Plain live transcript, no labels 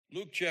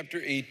Luke chapter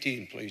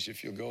 18, please,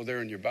 if you'll go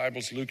there in your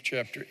Bibles. Luke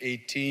chapter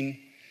 18.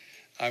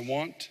 I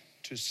want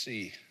to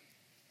see.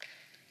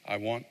 I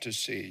want to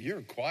see.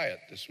 You're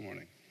quiet this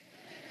morning.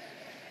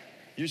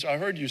 I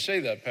heard you say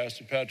that,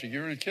 Pastor Patrick.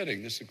 You're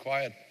kidding. This is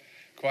a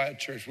quiet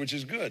church, which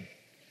is good.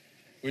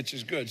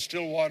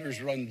 Still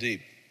waters run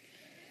deep.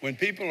 When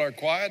people are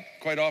quiet,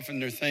 quite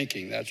often they're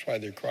thinking. That's why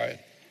they're quiet.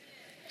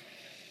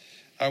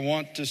 I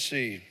want to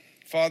see.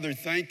 Father,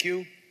 thank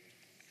you,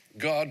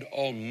 God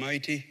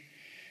Almighty,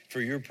 for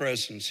your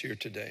presence here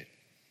today.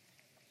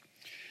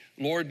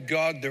 Lord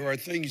God, there are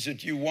things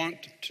that you want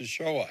to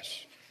show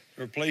us.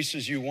 There are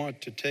places you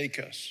want to take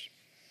us.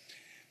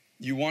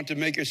 You want to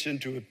make us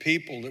into a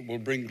people that will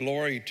bring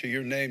glory to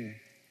your name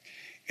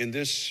in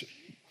this,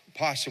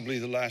 possibly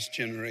the last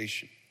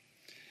generation.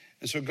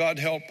 And so God,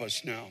 help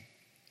us now.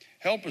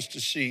 Help us to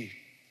see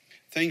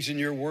things in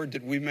your word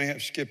that we may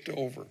have skipped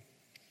over.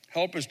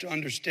 Help us to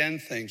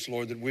understand things,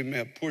 Lord, that we may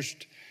have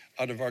pushed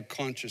out of our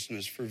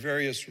consciousness for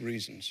various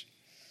reasons.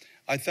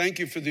 I thank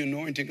you for the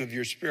anointing of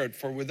your Spirit,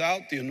 for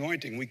without the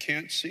anointing, we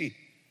can't see.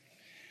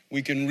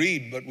 We can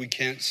read, but we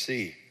can't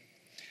see.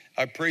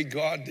 I pray,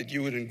 God, that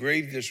you would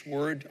engrave this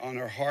word on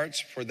our hearts,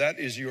 for that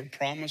is your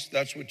promise.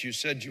 That's what you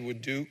said you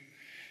would do.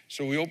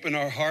 So we open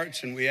our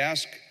hearts and we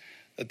ask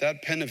that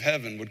that pen of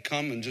heaven would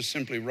come and just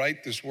simply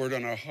write this word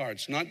on our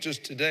hearts, not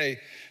just today,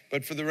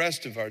 but for the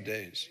rest of our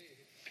days.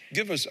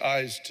 Give us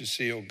eyes to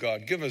see, oh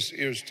God. Give us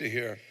ears to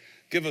hear.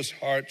 Give us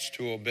hearts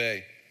to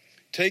obey.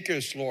 Take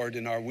us, Lord,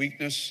 in our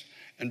weakness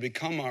and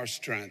become our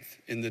strength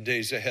in the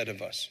days ahead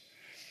of us.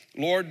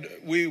 Lord,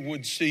 we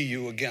would see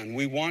you again.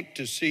 We want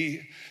to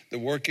see the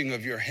working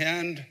of your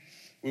hand.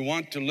 We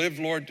want to live,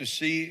 Lord, to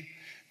see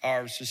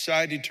our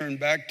society turn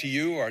back to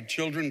you, our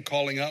children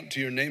calling out to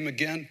your name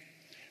again.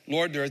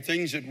 Lord, there are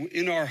things that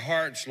in our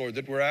hearts, Lord,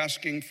 that we're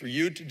asking for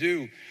you to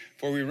do,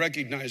 for we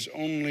recognize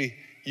only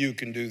you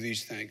can do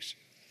these things.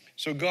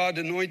 So God,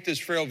 anoint this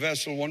frail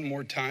vessel one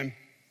more time.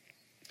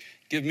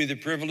 Give me the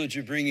privilege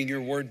of bringing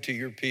your word to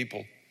your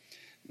people.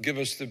 Give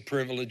us the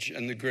privilege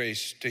and the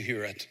grace to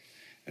hear it.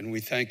 And we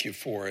thank you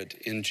for it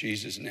in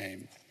Jesus'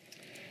 name.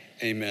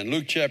 Amen.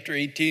 Luke chapter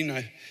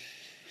 18,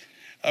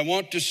 I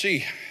want to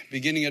see,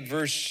 beginning at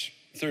verse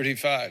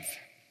 35.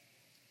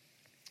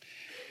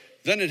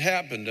 Then it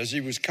happened as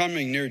he was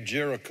coming near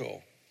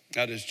Jericho,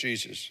 that is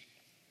Jesus,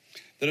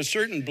 that a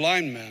certain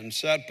blind man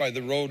sat by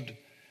the road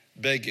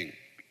begging.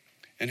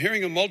 And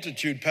hearing a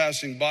multitude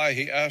passing by,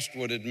 he asked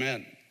what it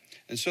meant.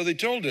 And so they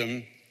told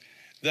him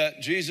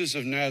that Jesus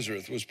of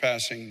Nazareth was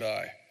passing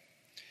by.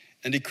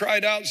 And he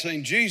cried out,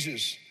 saying,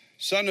 Jesus,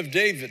 Son of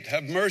David,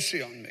 have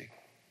mercy on me.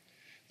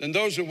 Then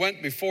those who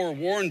went before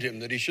warned him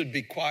that he should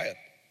be quiet.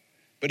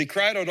 But he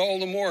cried out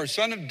all the more,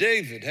 Son of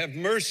David, have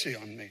mercy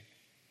on me.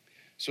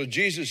 So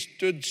Jesus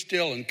stood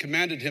still and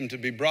commanded him to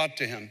be brought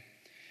to him.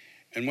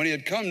 And when he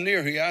had come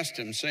near, he asked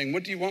him, saying,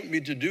 what do you want me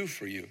to do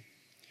for you?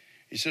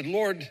 He said,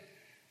 Lord,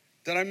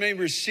 that I may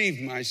receive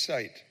my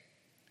sight.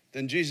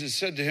 Then Jesus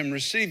said to him,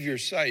 receive your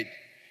sight.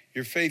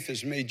 Your faith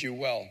has made you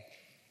well.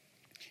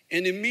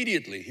 And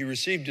immediately he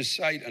received his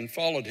sight and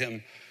followed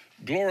him,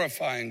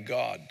 glorifying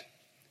God.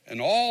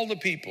 And all the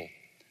people,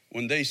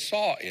 when they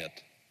saw it,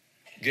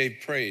 gave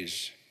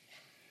praise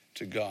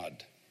to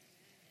God.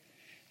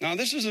 Now,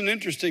 this is an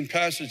interesting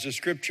passage of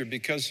Scripture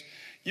because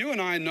you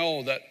and I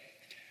know that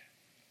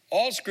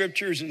all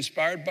Scripture is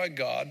inspired by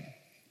God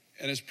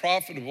and is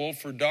profitable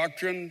for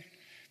doctrine,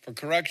 for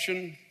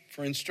correction,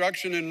 for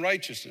instruction in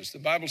righteousness. The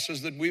Bible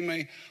says that we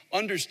may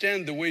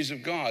understand the ways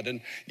of God. And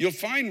you'll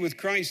find with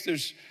Christ,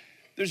 there's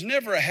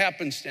never a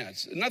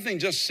happenstance. Nothing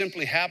just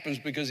simply happens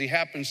because he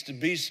happens to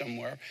be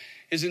somewhere.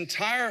 His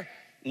entire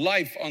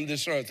life on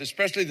this earth,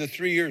 especially the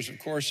 3 years, of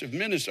course, of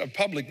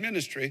public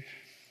ministry,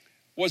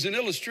 was an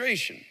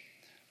illustration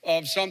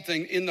of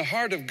something in the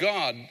heart of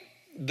God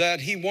that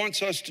he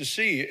wants us to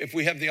see if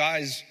we have the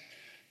eyes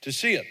to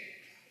see it.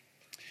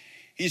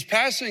 He's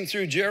passing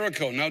through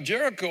Jericho. Now,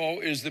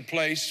 Jericho is the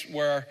place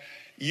where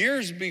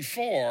years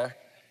before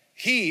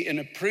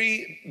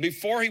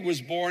before he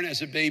was born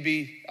as a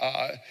baby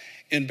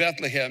in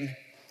Bethlehem,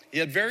 he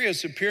had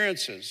various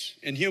appearances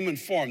in human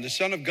form. The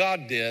Son of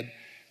God did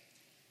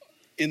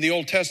in the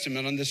Old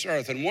Testament on this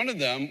earth. And one of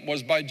them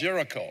was by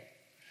Jericho.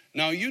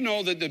 Now, you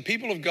know that the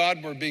people of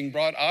God were being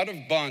brought out of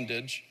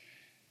bondage.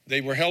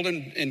 They were held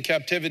in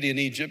captivity in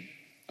Egypt.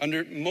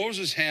 Under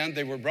Moses' hand,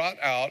 they were brought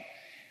out.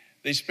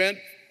 They spent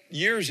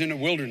years in a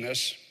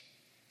wilderness.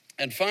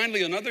 And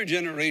finally, another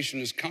generation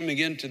is coming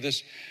into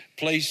this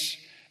place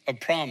of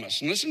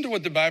promise. And listen to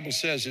what the Bible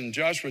says in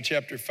Joshua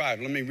chapter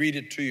 5. Let me read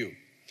it to you.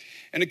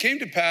 And it came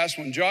to pass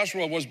when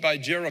Joshua was by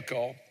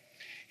Jericho,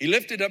 he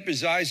lifted up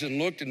his eyes and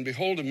looked, and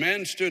behold, a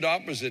man stood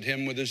opposite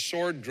him with his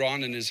sword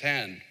drawn in his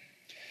hand.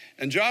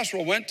 And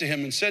Joshua went to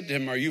him and said to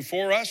him, are you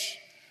for us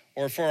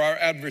or for our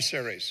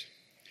adversaries?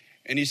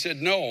 And he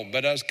said, no,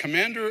 but as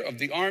commander of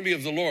the army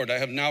of the Lord, I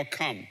have now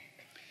come.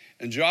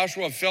 And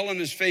Joshua fell on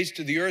his face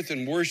to the earth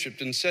and worshiped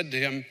and said to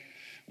him,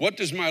 what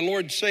does my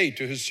Lord say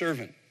to his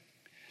servant?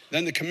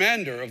 Then the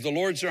commander of the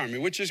Lord's army,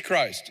 which is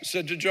Christ,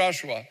 said to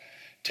Joshua,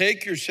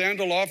 take your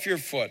sandal off your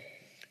foot,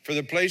 for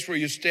the place where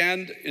you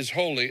stand is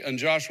holy. And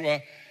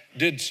Joshua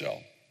did so.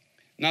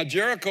 Now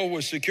Jericho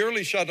was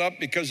securely shut up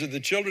because of the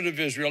children of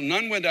Israel.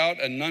 None went out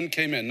and none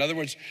came in. In other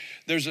words,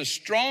 there's a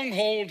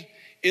stronghold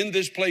in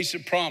this place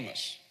of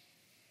promise.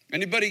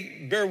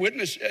 Anybody bear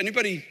witness?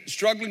 Anybody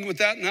struggling with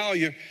that now?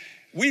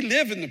 We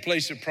live in the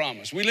place of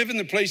promise. We live in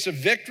the place of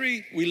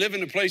victory. We live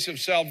in the place of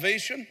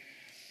salvation.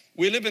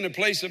 We live in a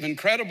place of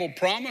incredible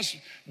promise.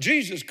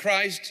 Jesus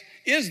Christ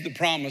is the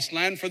promised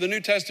land for the New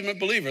Testament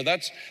believer.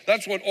 That's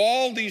what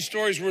all these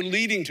stories were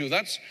leading to.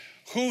 That's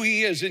who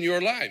he is in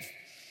your life.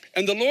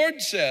 And the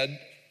Lord said,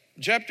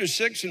 chapter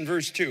 6 and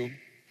verse 2,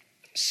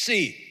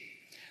 see,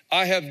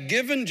 I have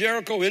given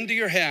Jericho into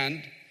your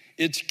hand,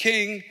 its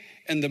king,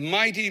 and the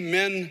mighty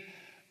men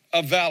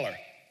of valor.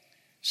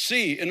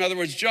 See, in other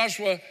words,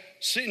 Joshua,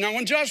 see. Now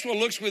when Joshua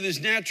looks with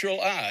his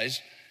natural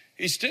eyes,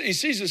 he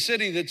sees a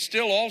city that's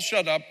still all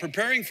shut up,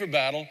 preparing for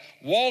battle,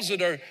 walls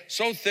that are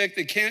so thick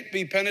they can't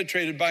be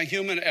penetrated by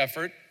human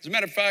effort. As a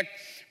matter of fact,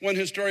 one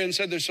historian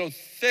said they're so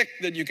thick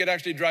that you could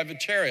actually drive a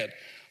chariot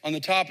on the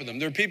top of them.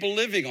 There are people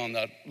living on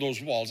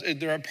those walls.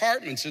 There are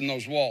apartments in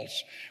those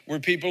walls where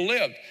people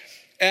lived.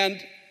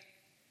 And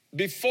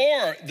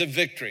before the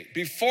victory,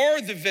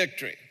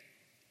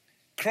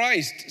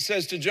 Christ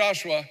says to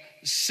Joshua,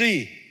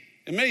 see.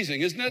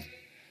 Amazing, isn't it?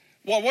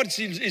 Well,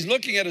 he's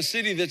looking at a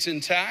city that's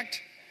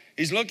intact.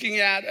 He's looking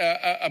at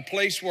a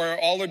place where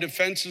all the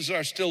defenses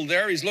are still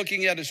there. He's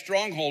looking at a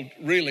stronghold,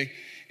 really,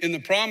 in the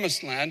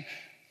promised land.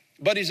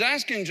 But he's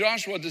asking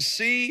Joshua to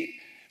see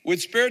with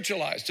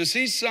spiritual eyes, to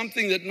see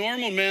something that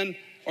normal men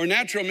or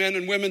natural men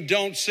and women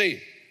don't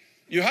see.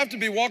 You have to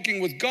be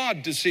walking with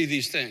God to see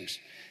these things.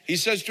 He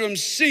says to him,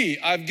 see,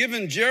 I've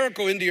given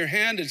Jericho into your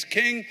hand, its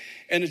king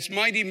and its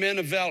mighty men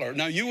of valor.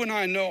 Now, you and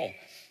I know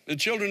the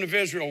children of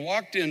Israel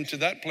walked into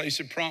that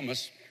place of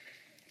promise,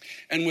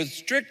 and with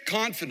strict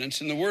confidence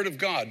in the word of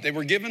God, they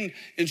were given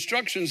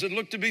instructions that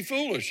looked to be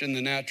foolish in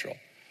the natural.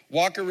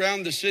 Walk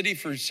around the city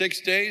for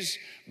 6 days,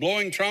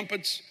 blowing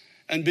trumpets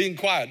and being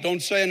quiet.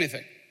 Don't say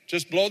anything.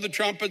 Just blow the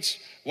trumpets,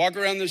 walk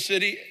around the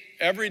city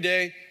every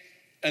day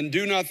and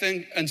do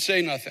nothing and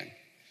say nothing.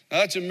 Now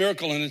that's a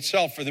miracle in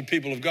itself for the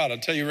people of God. I'll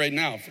tell you right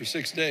now, for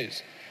 6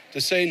 days, to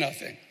say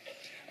nothing.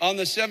 On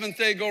the seventh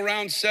day, go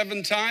around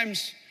 7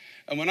 times.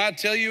 And when I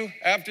tell you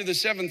after the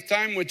 7th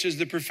time, which is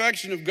the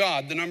perfection of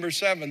God, the number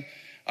 7,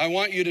 I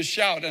want you to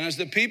shout. And as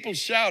the people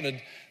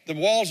shouted, the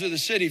walls of the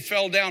city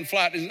fell down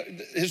flat.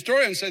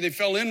 Historians say they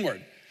fell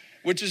inward,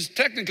 which is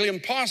technically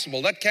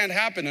impossible. That can't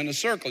happen in a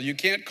circle. You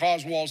can't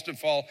cause walls to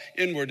fall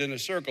inward in a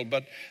circle,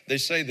 but they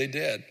say they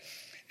did.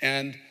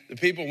 And the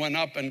people went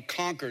up and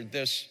conquered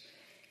this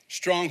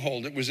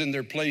stronghold that was in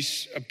their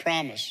place of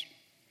promise.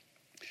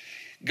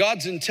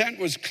 God's intent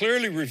was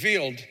clearly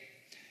revealed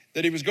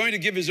that he was going to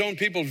give his own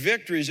people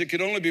victories that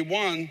could only be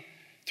won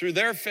through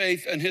their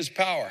faith and his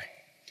power.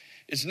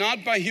 It's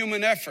not by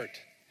human effort,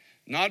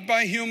 not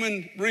by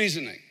human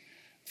reasoning.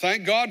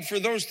 Thank God for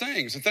those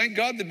things. Thank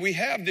God that we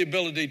have the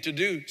ability to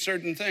do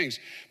certain things.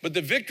 But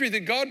the victory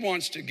that God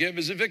wants to give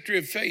is a victory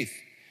of faith.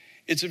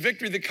 It's a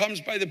victory that comes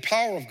by the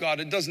power of God.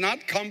 It does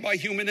not come by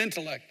human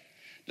intellect.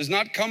 It does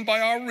not come by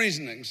our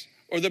reasonings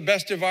or the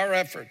best of our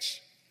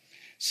efforts.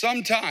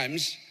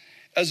 Sometimes,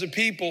 as a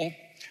people,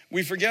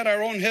 we forget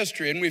our own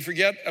history and we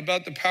forget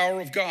about the power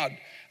of God.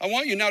 I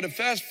want you now to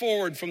fast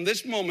forward from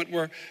this moment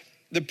where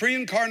the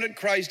pre-incarnate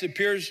Christ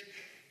appears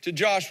to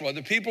Joshua.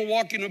 The people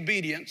walk in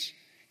obedience.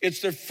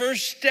 It's their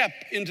first step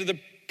into the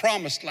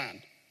promised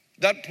land,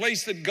 that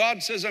place that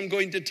God says, I'm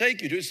going to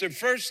take you to. It's their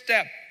first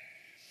step.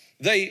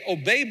 They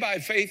obey by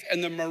faith,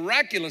 and the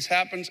miraculous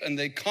happens, and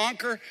they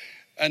conquer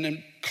an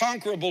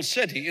inconquerable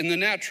city in the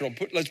natural.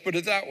 Let's put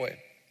it that way.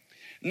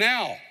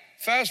 Now,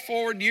 fast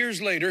forward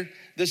years later,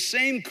 the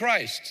same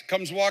Christ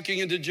comes walking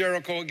into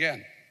Jericho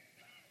again.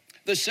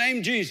 The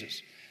same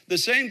Jesus, the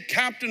same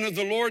captain of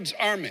the Lord's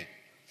army,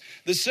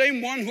 the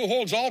same one who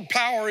holds all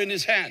power in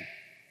his hand,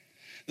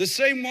 the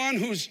same one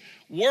whose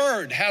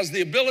word has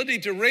the ability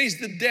to raise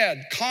the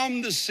dead,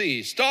 calm the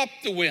sea, stop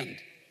the wind.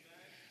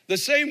 The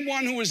same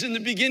one who was in the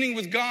beginning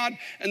with God,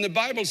 and the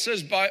Bible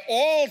says by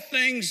all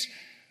things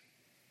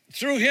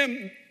through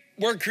him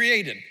were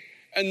created,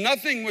 and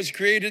nothing was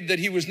created that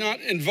he was not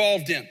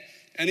involved in.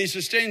 And he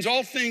sustains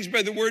all things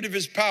by the word of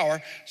his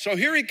power. So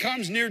here he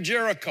comes near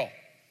Jericho.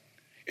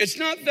 It's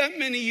not that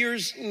many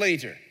years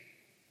later.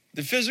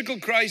 The physical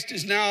Christ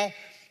is now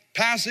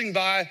passing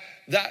by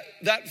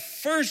that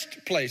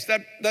first place,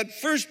 that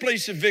first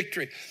place of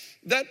victory,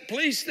 that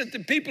place that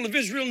the people of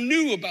Israel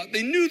knew about.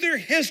 They knew their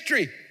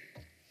history.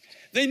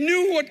 They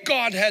knew what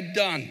God had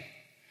done.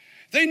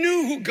 They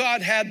knew who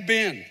God had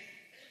been.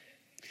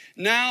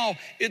 Now,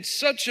 it's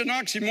such an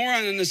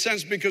oxymoron in a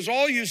sense, because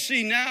all you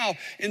see now,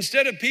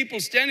 instead of people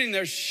standing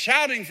there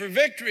shouting for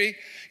victory,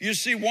 you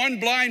see one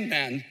blind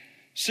man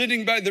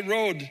sitting by the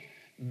road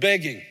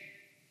begging.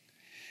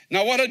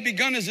 Now, what had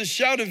begun as a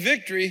shout of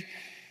victory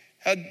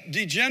had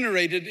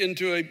degenerated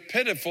into a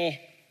pitiful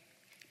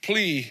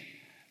plea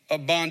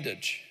of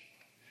bondage.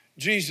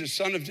 Jesus,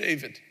 Son of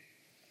David,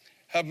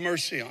 have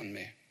mercy on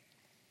me.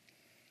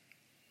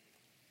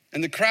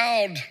 And the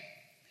crowd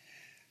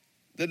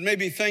that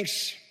maybe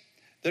thinks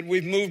that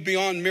we've moved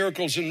beyond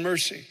miracles and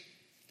mercy,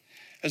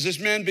 as this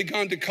man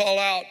began to call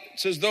out, it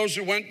says those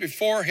who went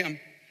before him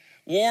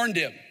warned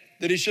him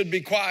that he should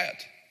be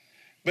quiet.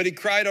 But he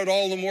cried out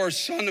all the more,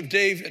 Son of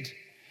David,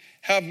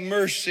 have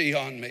mercy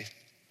on me.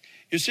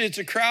 You see, it's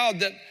a crowd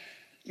that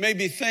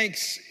maybe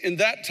thinks in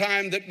that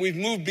time that we've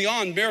moved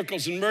beyond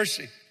miracles and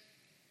mercy.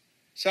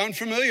 Sound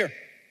familiar?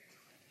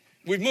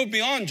 We've moved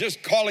beyond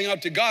just calling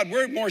out to God.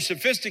 We're more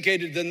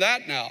sophisticated than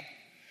that now.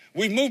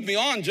 We've moved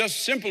beyond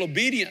just simple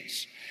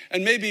obedience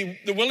and maybe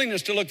the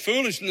willingness to look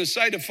foolish in the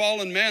sight of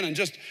fallen men and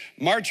just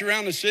march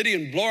around the city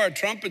and blow our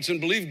trumpets and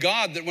believe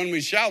God that when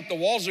we shout, the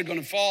walls are going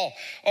to fall.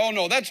 Oh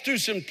no, that's too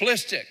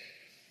simplistic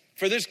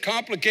for this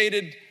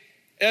complicated,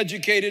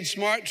 educated,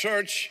 smart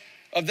church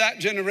of that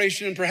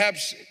generation and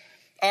perhaps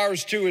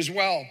ours too as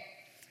well.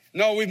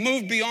 No, we've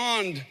moved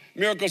beyond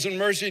miracles and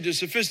mercy to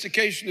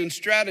sophistication and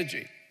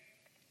strategy.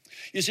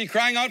 You see,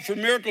 crying out for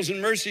miracles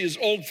and mercy is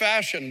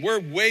old-fashioned. We're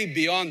way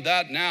beyond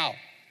that now.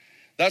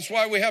 That's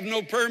why we have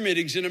no prayer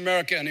meetings in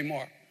America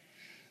anymore.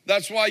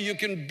 That's why you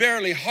can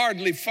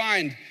hardly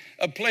find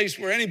a place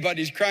where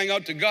anybody's crying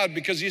out to God,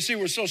 because you see,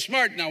 we're so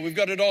smart now. We've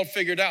got it all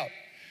figured out.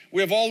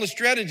 We have all the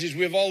strategies.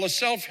 We have all the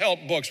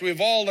self-help books. We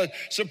have all the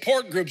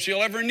support groups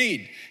you'll ever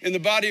need in the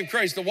body of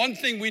Christ. The one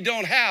thing we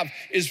don't have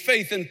is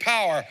faith and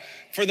power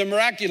for the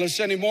miraculous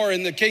anymore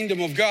in the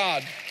kingdom of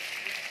God.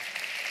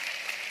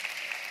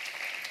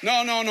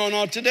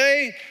 No.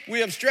 Today, we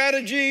have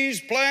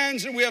strategies,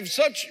 plans, and we have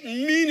such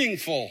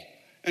meaningful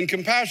and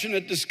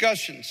compassionate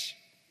discussions.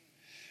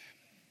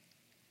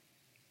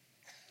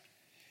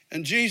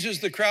 And Jesus,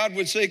 the crowd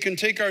would say, can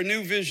take our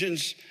new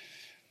visions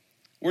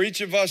where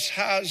each of us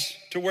has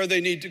to where they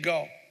need to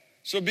go.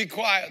 So be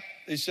quiet,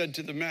 they said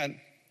to the man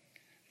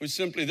who's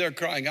simply there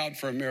crying out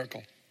for a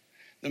miracle.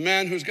 The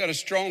man who's got a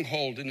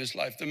stronghold in his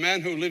life, the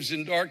man who lives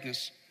in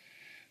darkness,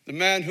 the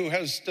man who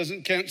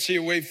can't see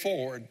a way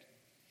forward,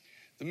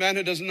 the man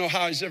who doesn't know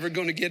how he's ever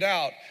going to get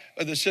out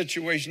of the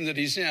situation that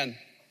he's in.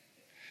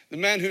 The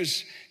man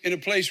who's in a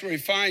place where he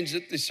finds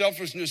that the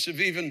selfishness of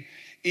even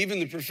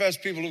the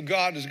professed people of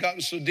God has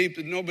gotten so deep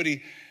that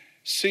nobody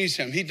sees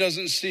him. He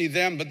doesn't see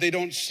them, but they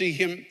don't see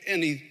him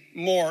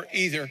anymore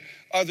either,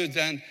 other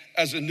than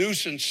as a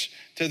nuisance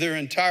to their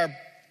entire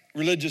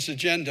religious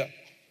agenda.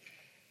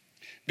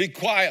 Be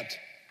quiet,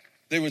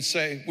 they would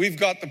say. We've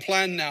got the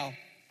plan now.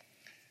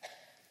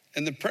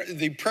 And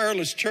the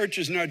prayerless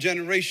churches in our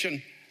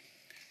generation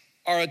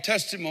are a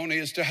testimony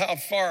as to how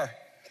far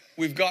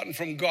we've gotten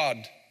from God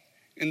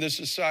in this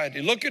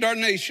society. Look at our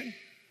nation.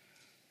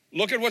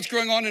 Look at what's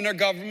going on in our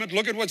government.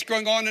 Look at what's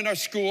going on in our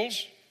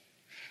schools.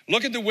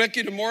 Look at the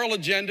wicked, immoral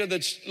agenda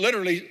that's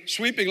literally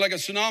sweeping like a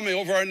tsunami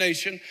over our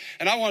nation.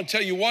 And I want to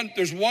tell you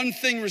there's one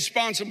thing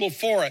responsible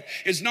for it.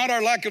 It's not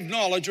our lack of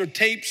knowledge or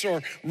tapes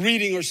or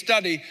reading or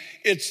study.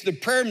 It's the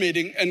prayer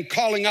meeting and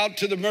calling out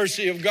to the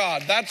mercy of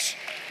God. That's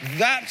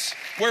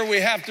where we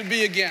have to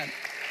be again.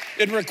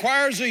 It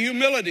requires a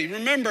humility.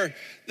 Remember,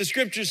 the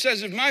scripture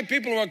says, if my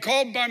people who are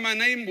called by my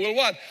name will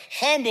what?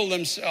 Humble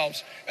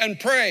themselves and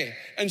pray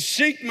and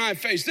seek my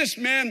face. This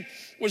man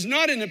was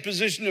not in a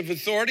position of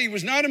authority. He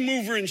was not a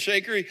mover and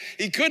shaker.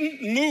 He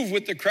couldn't move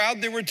with the crowd.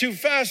 They were too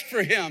fast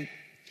for him.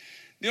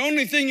 The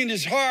only thing in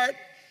his heart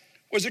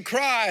was a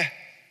cry,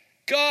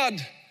 God,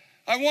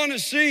 I want to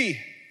see.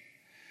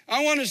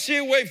 I want to see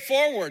a way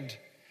forward.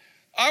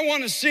 I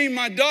want to see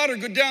my daughter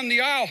go down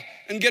the aisle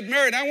and get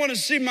married. I want to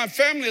see my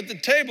family at the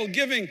table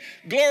giving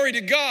glory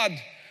to God.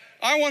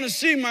 I want to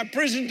see my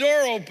prison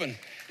door open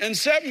and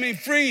set me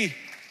free.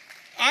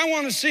 I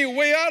want to see a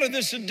way out of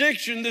this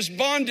addiction, this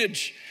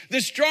bondage,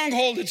 this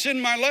stronghold that's in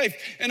my life.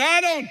 And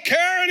I don't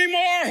care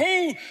anymore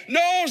who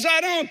knows. I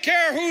don't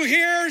care who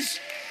hears,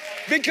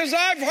 because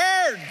I've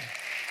heard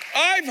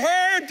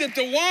that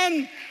the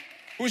one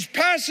who's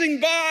passing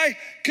by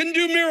can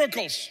do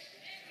miracles.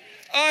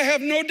 I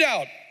have no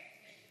doubt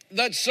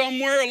that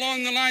somewhere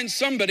along the line,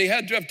 somebody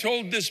had to have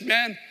told this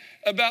man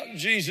about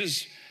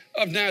Jesus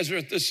of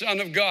Nazareth, the Son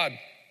of God.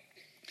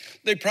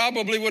 They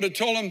probably would have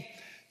told him,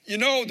 you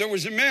know, there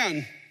was a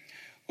man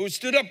who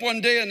stood up one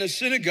day in the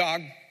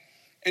synagogue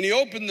and he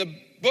opened the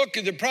book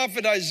of the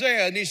prophet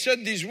Isaiah and he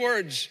said these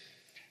words,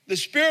 the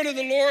Spirit of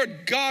the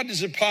Lord God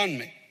is upon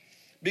me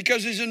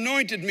because he's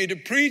anointed me to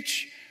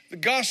preach the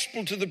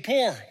gospel to the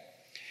poor.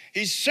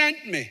 He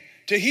sent me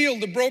to heal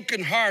the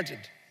brokenhearted,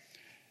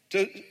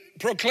 to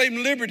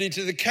proclaim liberty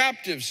to the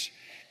captives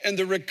and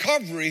the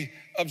recovery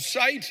of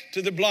sight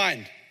to the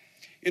blind.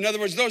 In other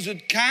words, those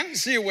that can't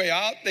see a way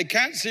out, they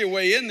can't see a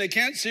way in, they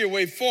can't see a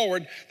way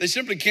forward, they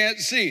simply can't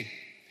see.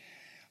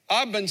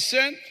 I've been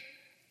sent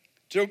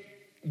to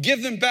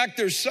give them back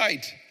their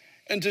sight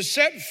and to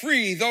set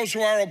free those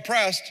who are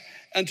oppressed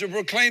and to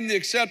proclaim the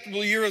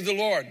acceptable year of the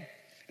Lord.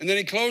 And then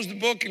he closed the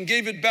book and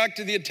gave it back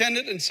to the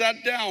attendant and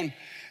sat down.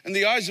 And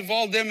the eyes of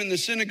all them in the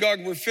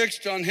synagogue were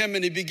fixed on him.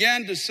 And he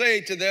began to say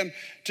to them,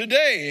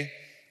 today,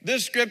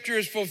 this scripture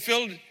is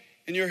fulfilled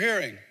in your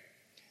hearing.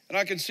 And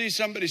I can see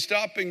somebody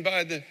stopping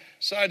by the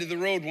side of the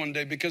road one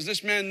day because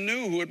this man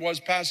knew who it was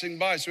passing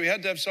by, so he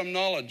had to have some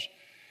knowledge.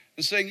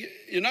 And saying,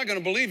 you're not going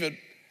to believe it,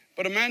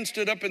 but a man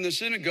stood up in the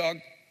synagogue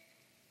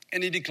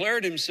and he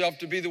declared himself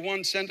to be the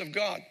one sent of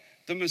God,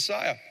 the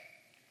Messiah.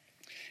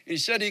 He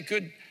said he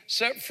could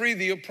set free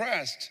the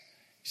oppressed.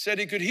 He said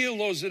he could heal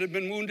those that have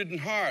been wounded in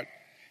heart,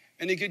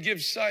 and he could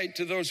give sight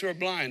to those who are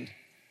blind.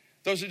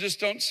 Those who just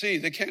don't see,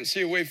 they can't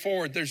see a way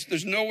forward.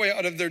 There's no way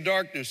out of their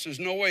darkness. There's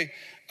no way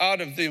out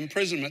of the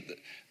imprisonment.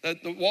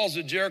 That the walls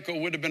of Jericho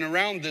would have been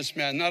around this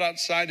man, not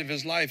outside of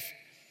his life.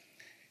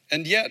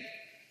 And yet,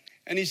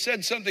 and he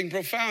said something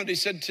profound. He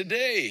said,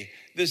 today,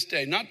 this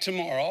day, not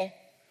tomorrow,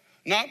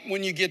 not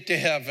when you get to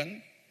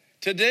heaven.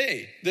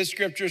 Today, this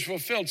scripture is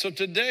fulfilled. So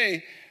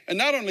today, and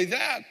not only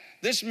that,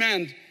 this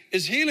man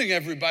is healing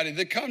everybody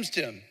that comes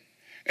to him.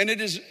 And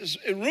it is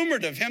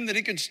rumored of him that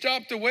he could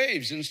stop the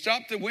waves and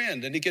stop the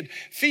wind, and he could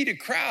feed a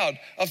crowd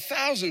of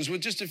thousands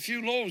with just a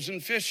few loaves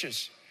and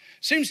fishes.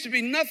 Seems to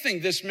be nothing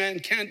this man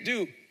can't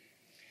do.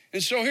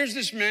 And so here's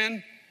this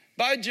man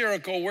by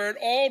Jericho, where it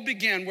all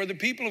began, where the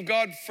people of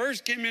God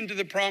first came into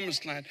the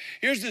promised land.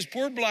 Here's this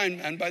poor blind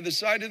man by the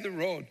side of the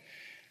road.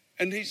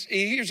 And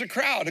he hears a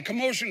crowd, a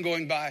commotion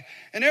going by.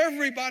 And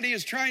everybody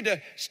is trying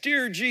to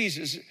steer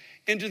Jesus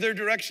into their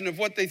direction of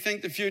what they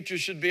think the future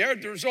should be.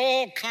 There's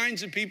all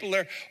kinds of people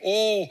there.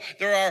 Oh,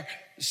 there are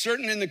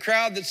certain in the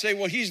crowd that say,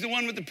 well, he's the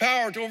one with the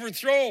power to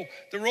overthrow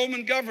the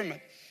Roman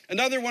government.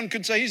 Another one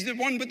could say, he's the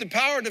one with the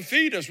power to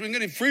feed us. We're going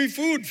to have free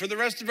food for the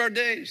rest of our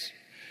days.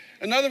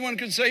 Another one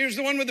could say, here's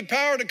the one with the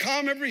power to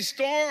calm every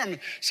storm.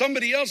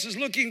 Somebody else is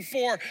looking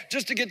for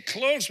just to get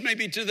close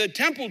maybe to the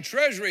temple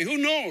treasury. Who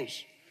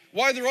knows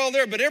why they're all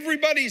there? But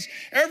everybody's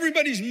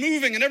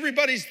moving, and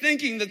everybody's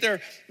thinking that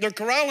they're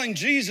corralling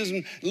Jesus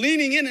and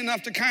leaning in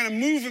enough to kind of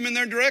move him in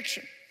their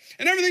direction.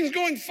 And everything's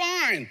going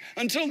fine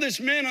until this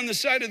man on the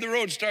side of the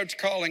road starts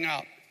calling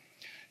out,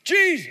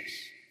 Jesus,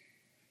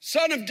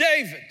 Son of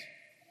David,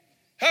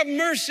 have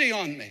mercy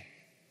on me.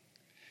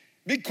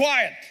 Be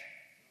quiet.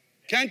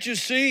 Can't you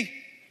see?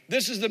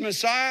 This is the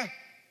Messiah.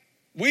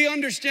 We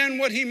understand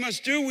what he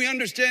must do. We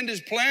understand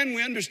his plan.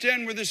 We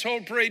understand where this whole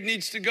parade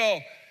needs to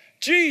go.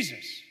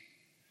 Jesus,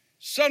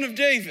 Son of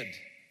David,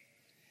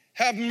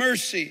 have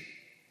mercy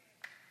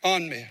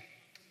on me.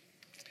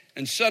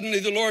 And suddenly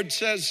the Lord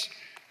says,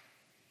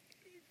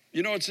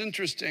 you know, it's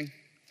interesting.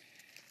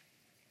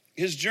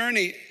 His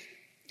journey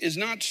is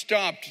not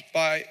stopped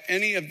by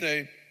any of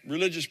the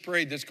religious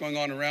parade that's going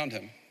on around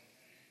him.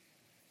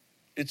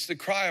 It's the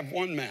cry of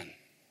one man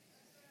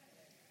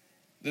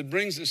that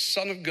brings the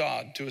Son of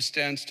God to a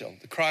standstill.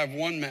 The cry of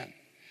one man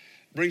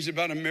brings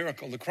about a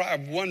miracle. The cry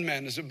of one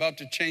man is about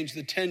to change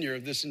the tenure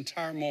of this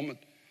entire moment.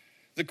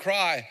 The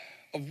cry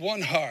of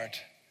one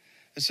heart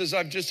that says,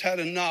 I've just had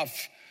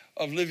enough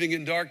of living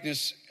in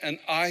darkness, and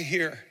I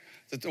hear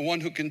that the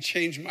one who can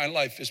change my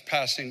life is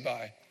passing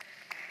by.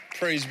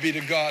 Praise be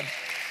to God.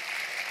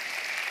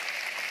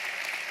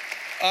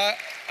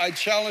 I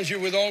challenge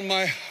you with all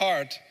my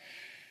heart,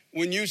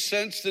 when you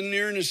sense the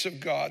nearness of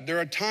God, there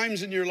are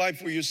times in your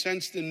life where you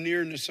sense the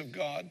nearness of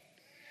God.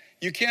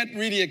 You can't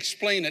really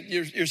explain it.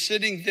 You're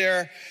sitting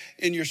there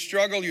in your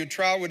struggle, your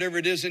trial, whatever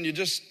it is, and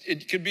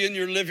it could be in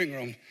your living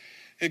room.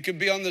 It could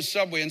be on the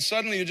subway, and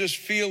suddenly you just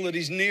feel that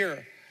he's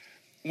near.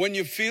 When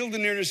you feel the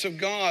nearness of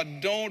God,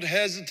 don't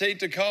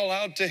hesitate to call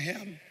out to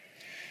him.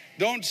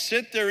 Don't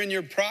sit there in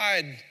your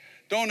pride.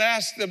 Don't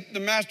ask the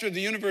master of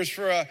the universe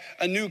for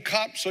a new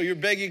cup so your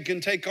begging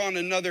can take on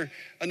another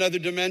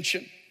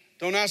dimension.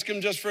 Don't ask him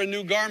just for a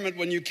new garment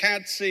when you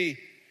can't see.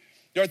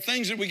 There are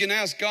things that we can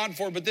ask God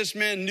for, but this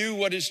man knew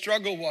what his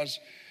struggle was.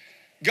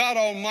 God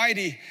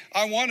Almighty,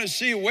 I want to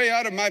see a way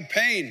out of my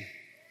pain.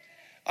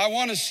 I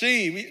want to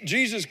see.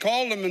 Jesus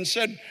called him and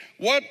said,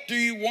 what do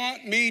you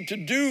want me to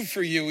do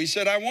for you? He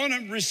said, I want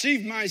to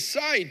receive my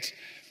sight.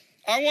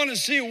 I want to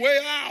see a way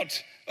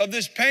out of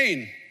this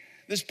pain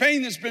that's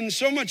been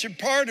so much a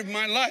part of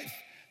my life,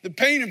 the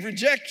pain of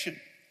rejection,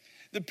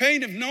 the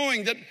pain of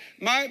knowing that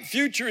my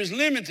future is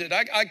limited.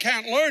 I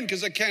can't learn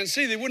because I can't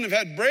see. They wouldn't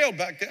have had Braille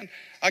back then.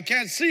 I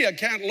can't see, I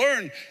can't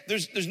learn.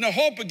 There's no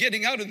hope of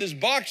getting out of this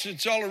box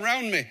that's all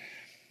around me.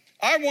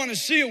 I want to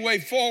see a way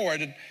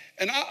forward.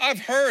 And I've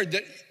heard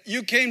that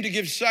you came to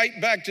give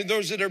sight back to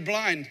those that are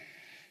blind.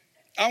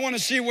 I want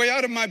to see a way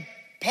out of my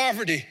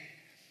poverty.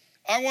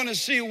 I want to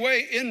see a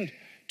way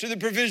into the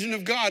provision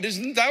of God.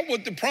 Isn't that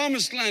what the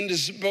promised land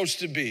is supposed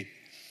to be?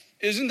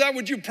 Isn't that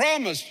what you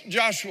promised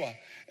Joshua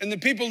and the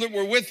people that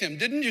were with him?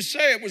 Didn't you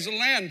say it was a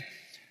land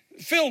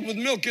filled with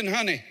milk and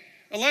honey,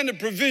 a land of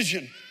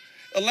provision,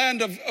 a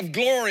land of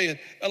glory,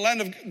 a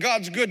land of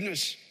God's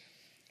goodness?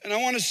 And I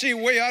want to see a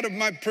way out of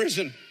my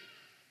prison.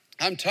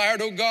 I'm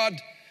tired, oh God,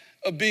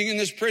 of being in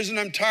this prison.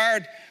 I'm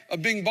tired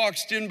of being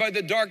boxed in by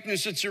the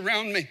darkness that's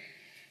around me.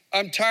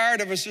 I'm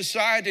tired of a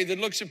society that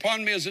looks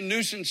upon me as a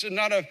nuisance and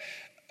not a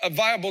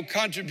viable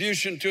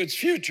contribution to its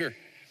future.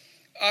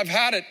 I've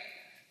had it,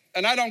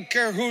 and I don't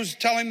care who's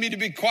telling me to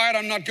be quiet.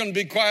 I'm not going to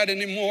be quiet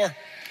anymore.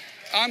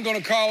 I'm going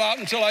to call out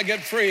until I get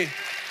free.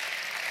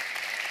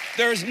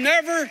 There's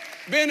never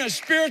been a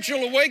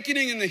spiritual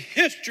awakening in the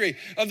history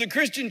of the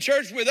Christian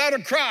church without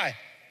a cry.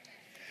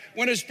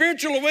 When a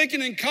spiritual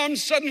awakening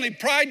comes, suddenly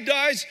pride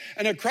dies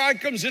and a cry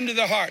comes into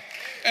the heart.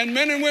 And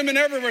men and women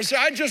everywhere say,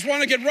 I just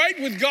want to get right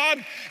with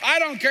God. I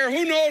don't care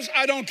who knows.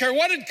 I don't care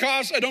what it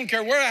costs. I don't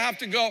care where I have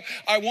to go.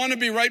 I want to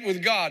be right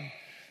with God.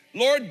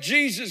 Lord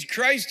Jesus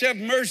Christ, have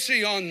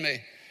mercy on me.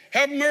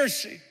 Have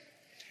mercy.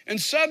 And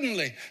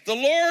suddenly, the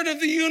Lord of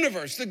the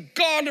universe, the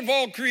God of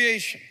all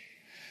creation,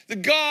 the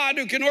God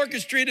who can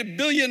orchestrate 1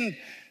 billion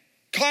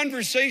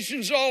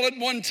conversations all at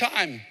one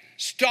time,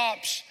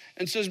 stops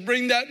and says,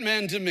 bring that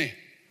man to me.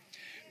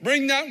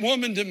 Bring that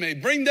woman to me.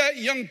 Bring that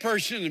young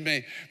person to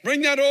me.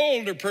 Bring that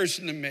older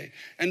person to me.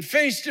 And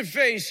face to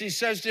face, he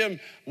says to him,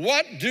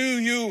 what do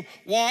you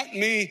want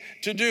me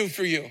to do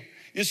for you?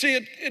 You see,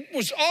 it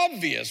was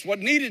obvious what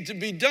needed to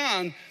be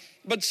done,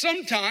 but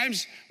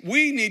sometimes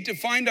we need to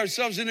find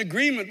ourselves in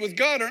agreement with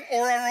God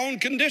or our own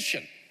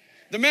condition.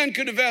 The man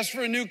could have asked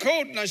for a new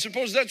coat, and I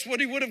suppose that's what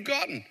he would have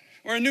gotten.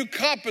 Or a new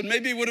cup, and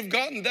maybe he would have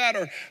gotten that.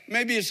 Or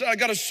maybe he said, I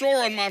got a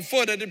sore on my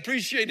foot. I'd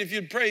appreciate if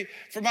you'd pray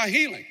for my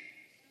healing.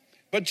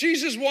 But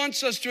Jesus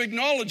wants us to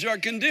acknowledge our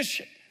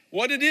condition,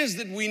 what it is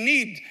that we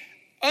need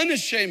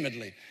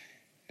unashamedly.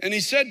 And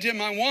he said to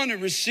him, I want to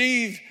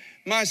receive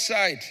my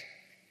sight.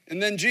 And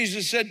then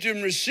Jesus said to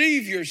him,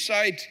 receive your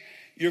sight.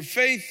 Your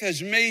faith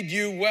has made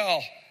you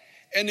well.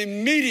 And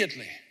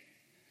immediately,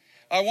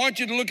 I want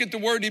you to look at the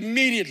word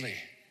immediately.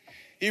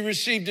 He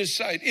received his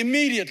sight.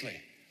 Immediately.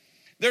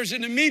 There's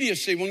an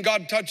immediacy when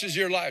God touches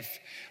your life.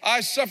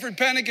 I suffered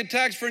panic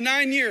attacks for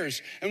 9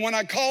 years. And when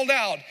I called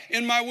out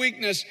in my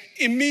weakness,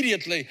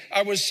 immediately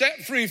I was set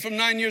free from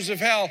 9 years of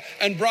hell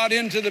and brought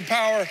into the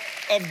power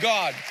of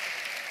God.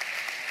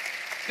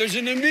 There's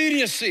an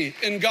immediacy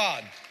in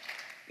God.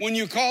 When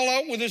you call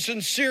out with a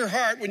sincere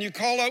heart, when you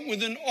call out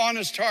with an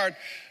honest heart,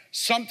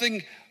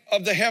 something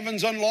of the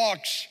heavens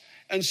unlocks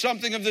and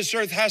something of this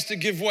earth has to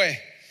give way.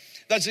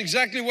 That's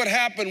exactly what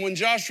happened when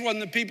Joshua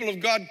and the people of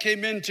God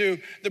came into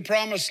the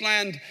promised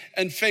land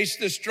and faced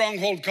this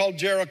stronghold called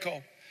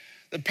Jericho.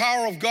 The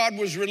power of God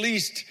was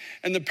released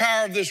and the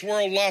power of this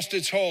world lost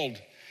its hold.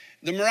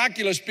 The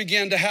miraculous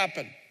began to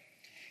happen.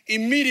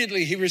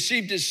 Immediately he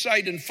received his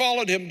sight and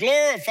followed him,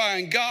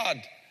 glorifying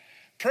God.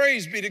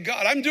 Praise be to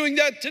God. I'm doing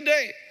that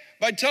today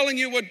by telling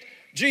you what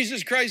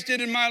Jesus Christ did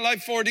in my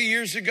life 40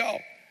 years ago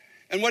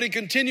and what he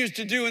continues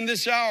to do in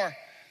this hour.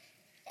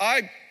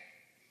 I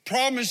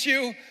promise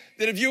you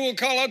that if you will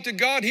call out to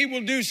God, he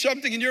will do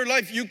something in your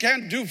life you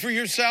can't do for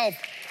yourself.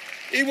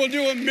 He will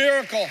do a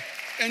miracle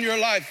in your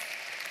life.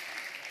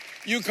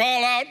 You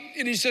call out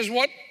and he says,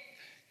 what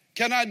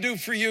can I do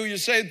for you? You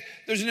say,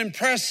 there's an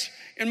impress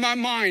in my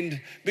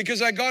mind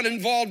because I got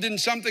involved in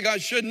something I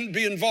shouldn't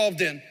be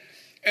involved in.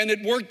 And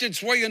it worked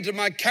its way into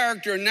my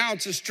character and now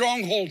it's a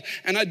stronghold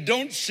and I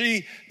don't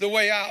see the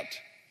way out.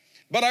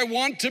 But I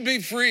want to be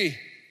free.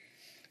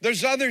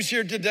 There's others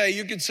here today.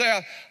 You could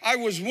say, I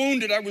was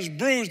wounded, I was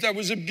bruised, I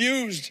was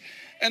abused,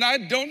 and I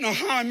don't know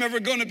how I'm ever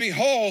going to be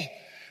whole,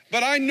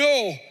 but I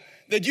know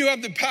that you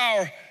have the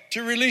power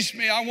to release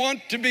me. I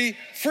want to be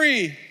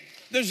free.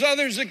 There's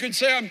others that could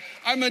say,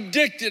 I'm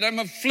addicted, I'm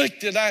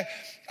afflicted.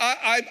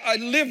 I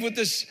live with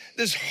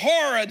this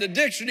horrid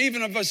addiction,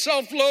 even of a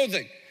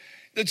self-loathing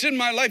that's in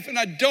my life, and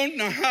I don't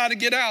know how to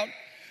get out.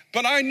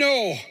 But I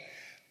know,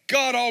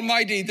 God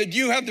Almighty, that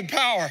you have the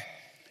power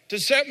to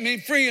set me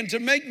free and to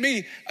make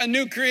me a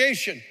new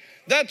creation.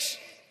 That's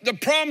the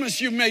promise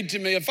you made to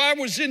me. If I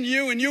was in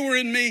you and you were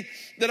in me,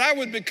 that I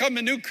would become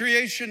a new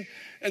creation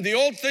and the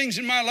old things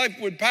in my life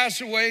would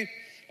pass away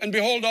and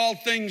behold, all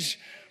things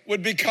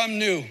would become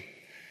new.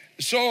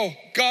 So,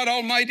 God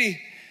Almighty,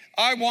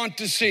 I want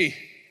to see.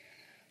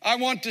 I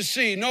want to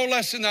see, no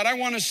less than that. I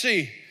want to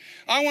see.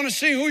 I want to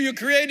see who you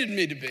created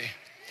me to be.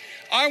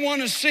 I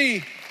want to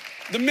see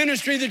the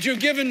ministry that you've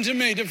given to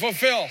me to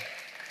fulfill.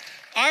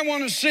 I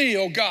want to see,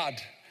 oh God,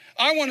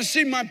 I want to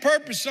see my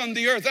purpose on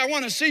the earth. I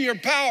want to see your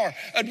power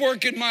at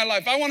work in my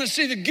life. I want to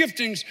see the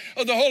giftings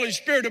of the Holy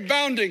Spirit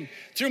abounding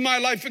through my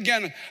life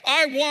again.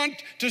 I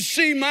want to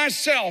see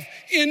myself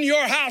in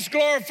your house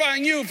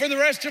glorifying you for the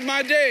rest of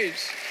my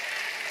days.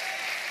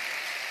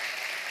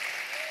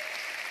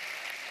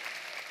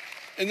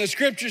 And the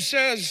scripture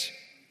says,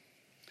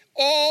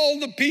 all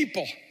the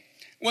people,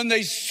 when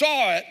they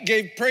saw it,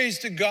 gave praise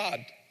to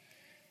God.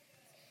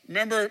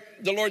 Remember,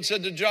 the Lord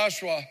said to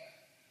Joshua,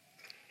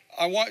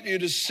 I want you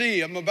to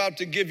see, I'm about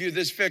to give you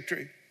this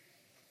victory.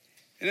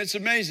 And it's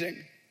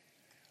amazing.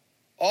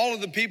 All of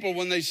the people,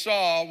 when they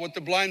saw what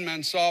the blind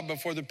man saw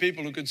before the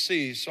people who could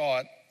see saw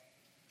it,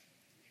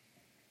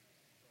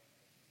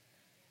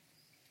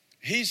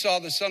 he saw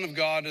the Son of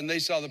God and they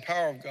saw the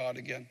power of God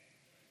again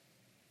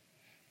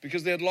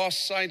because they had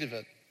lost sight of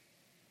it.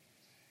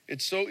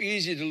 It's so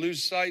easy to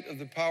lose sight of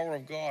the power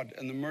of God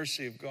and the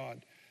mercy of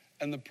God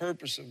and the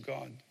purpose of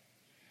God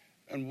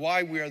and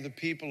why we are the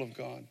people of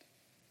God.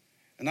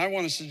 And I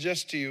want to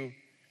suggest to you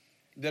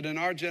that in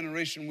our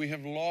generation, we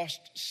have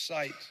lost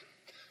sight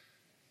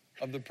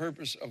of the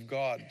purpose of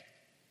God.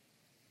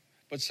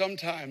 But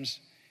sometimes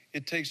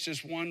it takes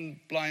just one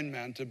blind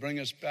man to bring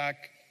us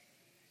back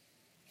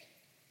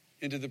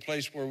into the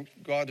place where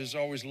God has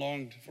always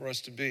longed for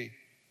us to be.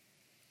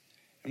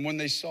 And when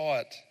they saw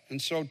it.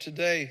 And so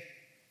today,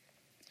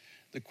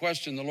 the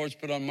question the Lord's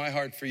put on my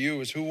heart for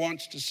you is, who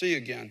wants to see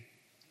again?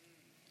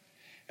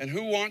 And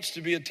who wants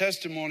to be a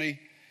testimony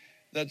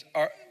that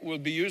will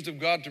be used of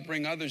God to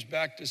bring others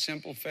back to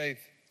simple faith?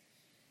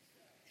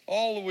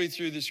 All the way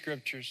through the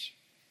scriptures.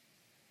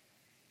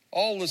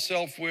 All the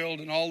self-willed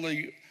and all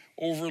the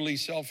overly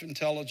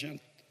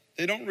self-intelligent,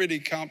 they don't really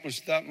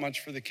accomplish that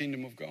much for the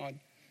kingdom of God.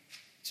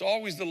 It's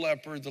always the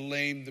leper, the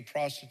lame, the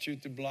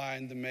prostitute, the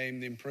blind, the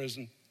maimed, the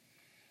imprisoned.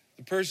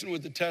 The person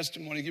with the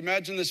testimony. Can you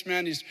imagine this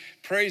man? He's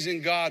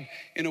praising God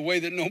in a way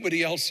that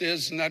nobody else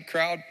is in that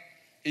crowd.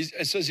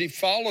 It says he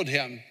followed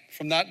him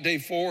from that day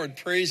forward,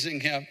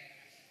 praising him,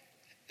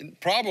 and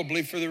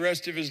probably for the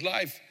rest of his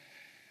life.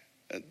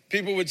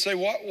 People would say,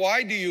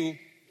 why do you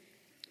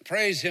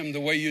praise him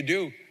the way you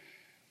do?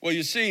 Well,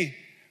 you see,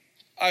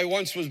 I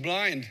once was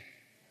blind,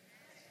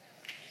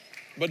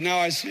 but now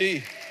I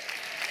see.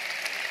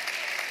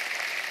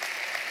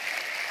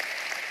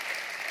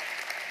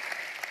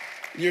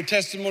 Your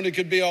testimony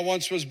could be, I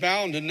once was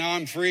bound and now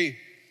I'm free.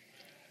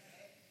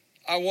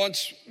 I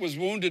once was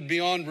wounded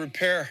beyond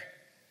repair,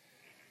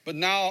 but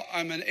now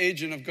I'm an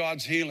agent of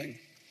God's healing.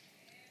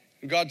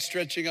 And God's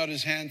stretching out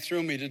his hand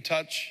through me to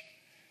touch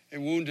a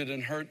wounded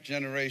and hurt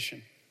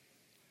generation.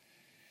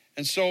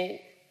 And so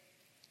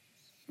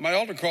my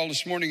altar call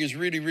this morning is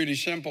really, really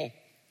simple.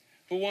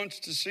 Who wants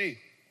to see?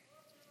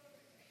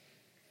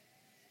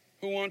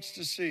 Who wants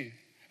to see?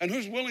 And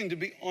who's willing to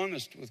be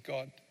honest with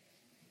God?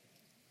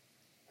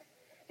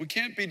 We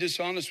can't be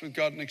dishonest with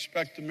God and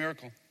expect a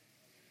miracle.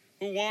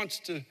 Who wants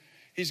to?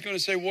 He's going to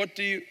say, what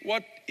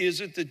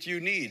is it that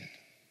you need?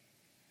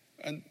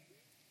 And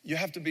you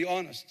have to be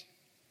honest.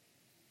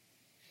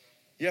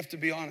 You have to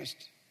be honest.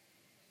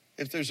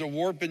 If there's a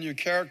warp in your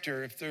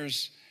character, if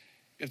there's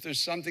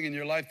something in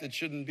your life that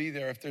shouldn't be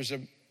there, if there's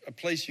a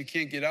place you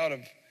can't get out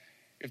of,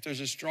 if there's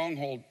a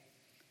stronghold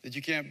that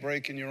you can't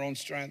break in your own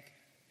strength,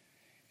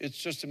 it's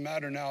just a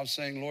matter now of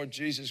saying, Lord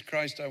Jesus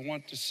Christ, I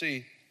want to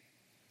see.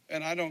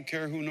 And I don't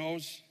care who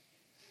knows.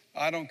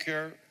 I don't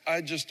care.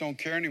 I just don't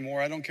care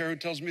anymore. I don't care who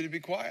tells me to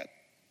be quiet.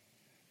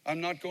 I'm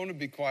not going to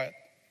be quiet.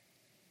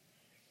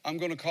 I'm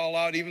going to call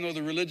out, even though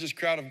the religious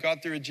crowd have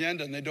got their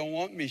agenda and they don't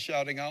want me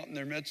shouting out in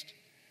their midst.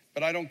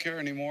 But I don't care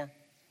anymore.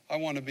 I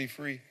want to be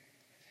free.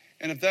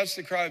 And if that's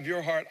the cry of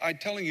your heart, I'm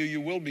telling you,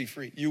 you will be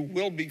free. You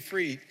will be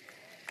free.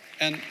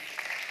 And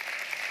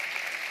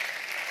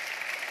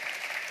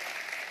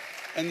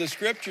the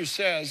scripture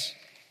says,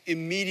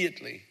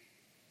 immediately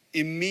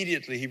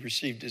he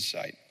received his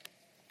sight.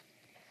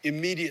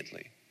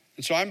 Immediately.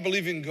 And so I'm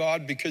believing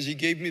God because he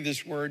gave me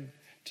this word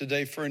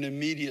today for an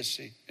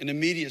immediacy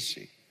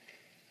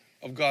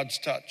of God's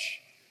touch.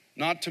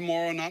 Not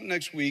tomorrow, not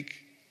next week,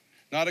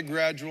 not a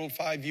gradual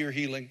 5-year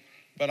healing,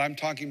 but I'm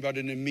talking about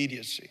an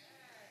immediacy.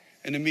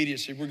 An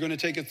immediacy. We're going to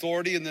take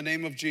authority in the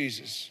name of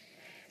Jesus.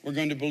 We're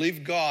going to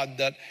believe God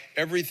that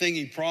everything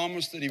he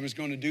promised that he was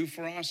going to do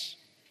for us,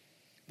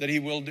 that he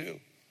will do.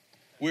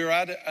 We're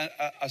at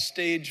a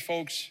stage,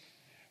 folks,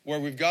 where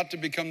we've got to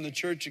become the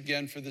church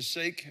again for the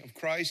sake of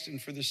Christ and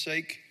for the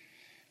sake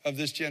of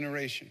this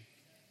generation.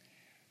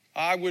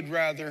 I would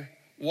rather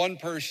one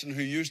person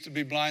who used to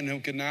be blind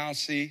who can now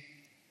see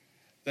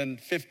than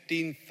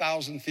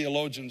 15,000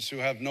 theologians who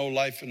have no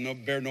life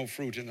and bear no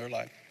fruit in their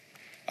life.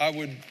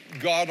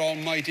 God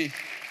Almighty,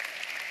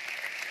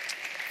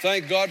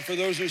 thank God for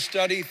those who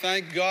study,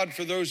 thank God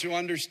for those who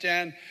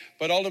understand,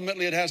 but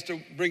ultimately it has to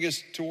bring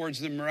us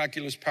towards the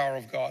miraculous power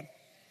of God.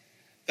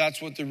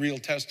 That's what the real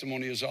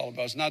testimony is all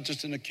about. It's not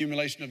just an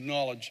accumulation of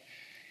knowledge.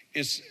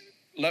 It's,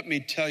 let me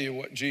tell you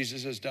what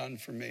Jesus has done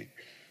for me.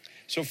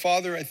 So,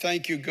 Father, I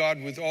thank you,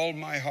 God, with all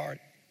my heart,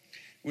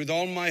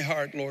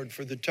 Lord,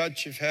 for the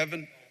touch of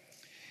heaven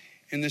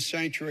in this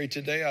sanctuary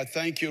today. I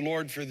thank you,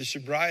 Lord, for the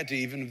sobriety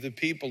even of the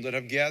people that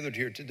have gathered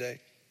here today.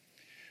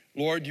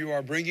 Lord, you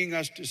are bringing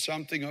us to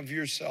something of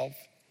yourself.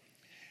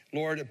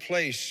 Lord, a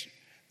place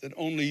that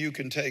only you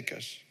can take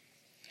us.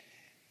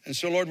 And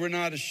so, Lord, we're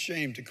not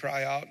ashamed to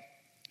cry out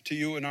to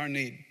you in our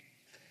need.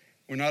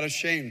 We're not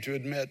ashamed to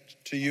admit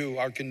to you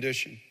our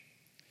condition.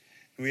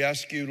 We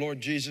ask you,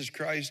 Lord Jesus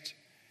Christ,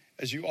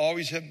 as you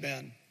always have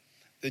been,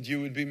 that you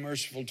would be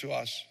merciful to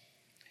us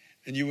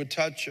and you would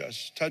touch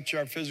us, touch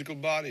our physical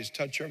bodies,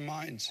 touch our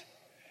minds,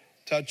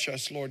 touch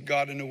us, Lord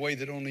God, in a way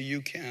that only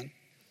you can,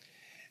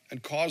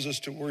 and cause us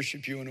to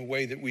worship you in a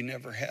way that we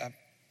never have.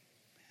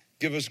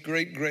 Give us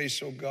great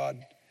grace, oh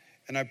God,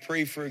 and I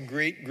pray for a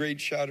great, great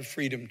shout of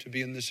freedom to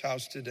be in this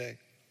house today.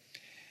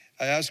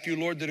 I ask you,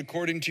 Lord, that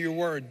according to your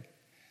word,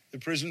 the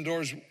prison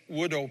doors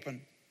would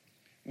open,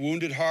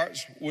 wounded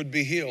hearts would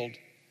be healed,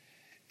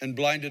 and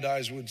blinded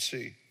eyes would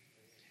see.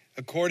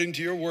 According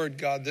to your word,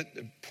 God, that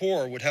the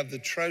poor would have the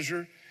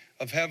treasure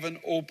of heaven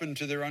open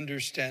to their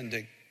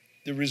understanding,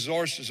 the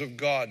resources of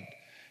God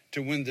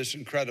to win this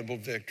incredible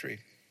victory.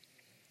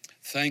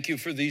 Thank you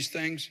for these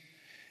things.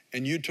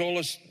 And you told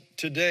us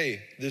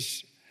today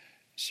this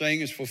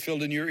saying is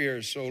fulfilled in your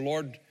ears. So,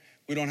 Lord,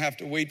 we don't have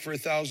to wait for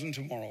 1,000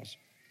 tomorrows.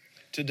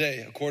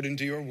 today, according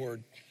to your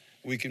word,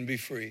 we can be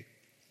free.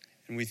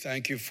 And we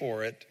thank you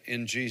for it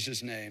in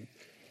Jesus' name.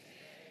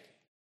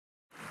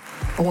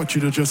 I want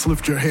you to just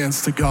lift your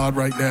hands to God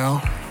right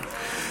now.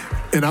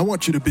 And I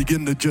want you to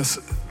begin to just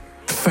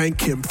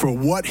thank him for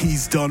what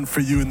he's done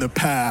for you in the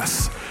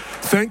past.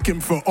 Thank him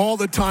for all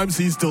the times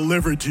he's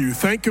delivered you.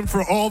 Thank him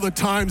for all the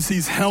times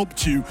he's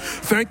helped you.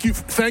 Thank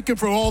him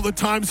for all the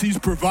times he's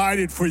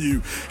provided for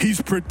you.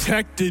 He's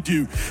protected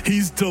you.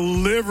 He's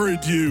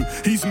delivered you.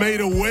 He's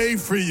made a way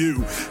for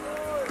you.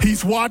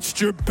 He's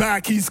watched your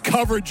back. He's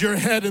covered your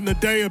head in the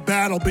day of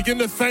battle. Begin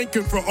to thank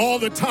him for all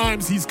the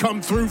times he's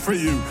come through for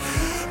you.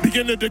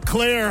 Begin to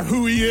declare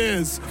who he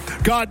is.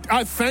 God,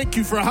 I thank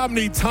you for how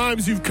many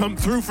times you've come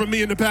through for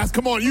me in the past.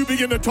 Come on, you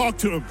begin to talk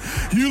to him.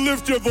 You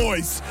lift your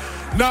voice.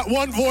 Not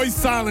one voice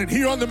silent.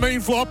 Here on the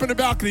main floor, up in the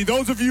balcony.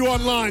 Those of you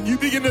online, you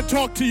begin to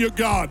talk to your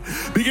God.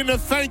 Begin to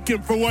thank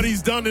him for what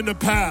he's done in the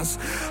past.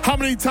 How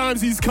many times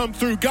he's come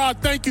through. God,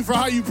 thank you for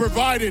how you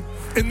provided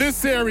in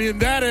this area, in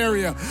that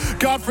area.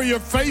 God, for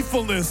your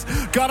faithfulness.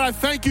 God, I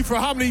thank you for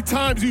how many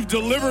times you've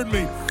delivered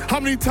me.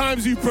 How many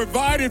times you've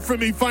provided for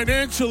me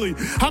financially.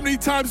 How many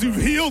times you've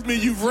healed me.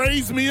 You've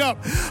raised me up.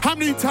 How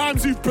many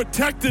times you've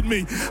protected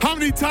me. How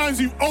many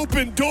times you've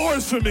opened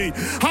doors for me.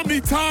 How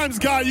many times,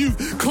 God, you've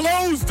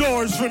closed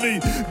doors for me.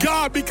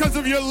 God, because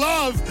of your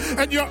love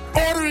and your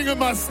ordering of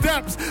my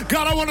steps.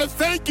 God, I want to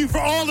thank you for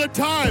all the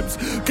times.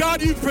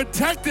 God, you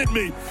protected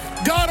me.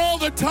 God, all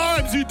the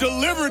times you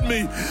delivered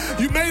me.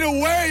 You made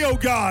a way, oh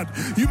God.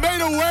 You made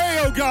a way,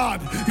 oh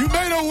God. You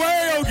made a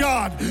way, oh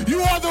God.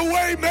 You are the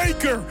way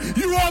maker.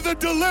 You are the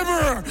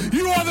deliverer.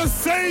 You are the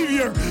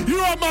savior. You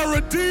are my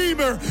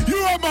redeemer. You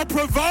are my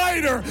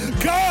provider.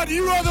 God,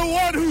 you are the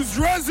one who's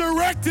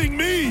resurrecting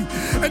me.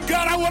 And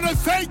God, I want to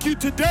thank you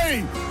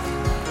today.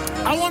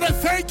 I want to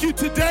thank you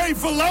today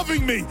for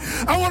loving me.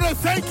 I want to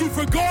thank you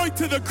for going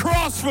to the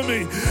cross for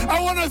me.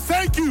 I want to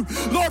thank you,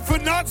 Lord, for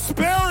not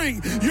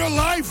sparing your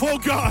life, oh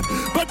God,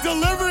 but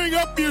delivering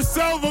up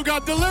yourself, oh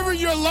God, delivering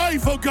your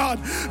life, oh God,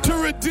 to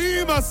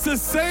redeem us, to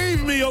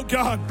save me, oh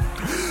God.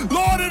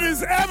 Lord, it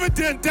is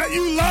evident that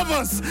you love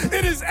us.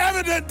 It is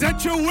evident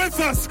that you're with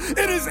us.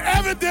 It is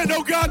evident,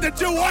 oh God, that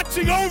you're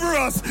watching over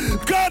us.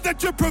 God,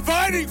 that you're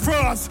providing for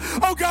us.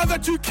 Oh God,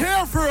 that you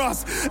care for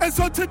us. And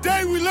so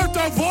today we lift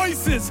our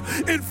voices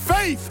in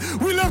faith.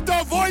 We lift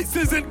our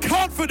voices in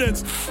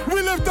confidence.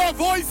 We lift our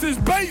voices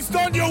based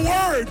on your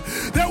word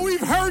that we've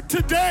heard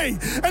today.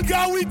 And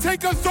God, we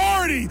take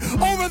authority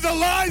over the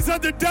lies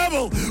of the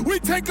devil. We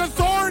take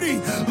authority,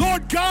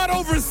 Lord God,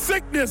 over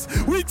sickness.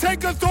 We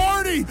take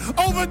authority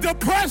over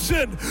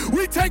depression.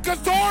 We take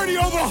authority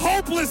over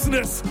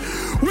hopelessness.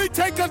 We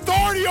take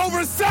authority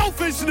over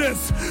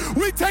selfishness.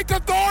 We take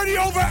authority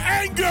over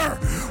anger.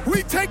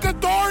 We take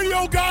authority,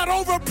 oh God,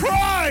 over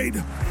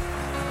pride.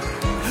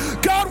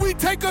 God, we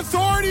take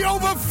authority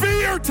over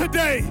fear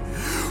today.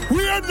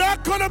 We are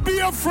not going to be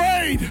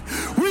afraid.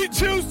 We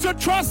choose to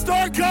trust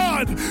our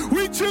God.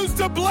 We choose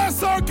to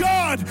bless our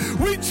God.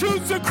 We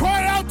choose to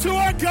cry out to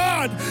our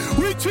God.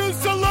 We choose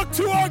to look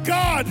to our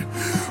God.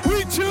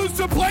 We choose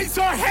to place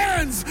our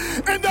hands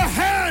in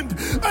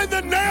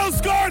the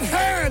nail-scarred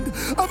hand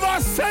of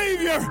our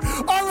Savior,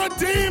 our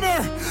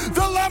Redeemer,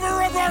 the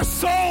lover of our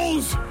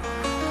souls.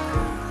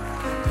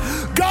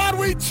 God,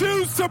 we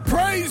choose to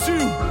praise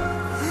you.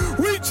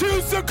 We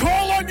choose to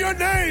call on your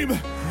name.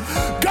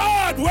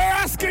 God, we're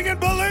asking and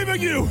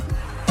believing you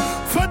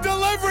for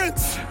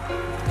deliverance,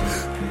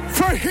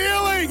 for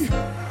healing,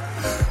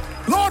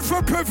 Lord,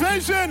 for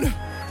provision,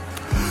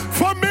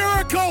 for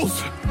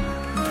miracles.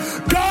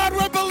 God,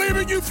 we're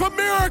believing you for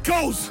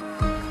miracles.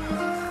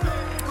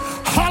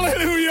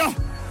 Hallelujah.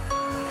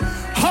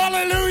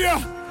 Hallelujah.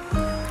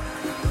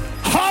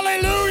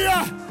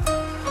 Hallelujah.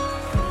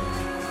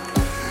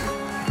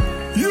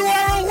 You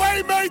are a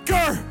way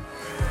maker.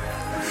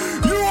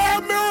 You are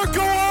a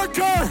miracle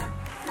worker.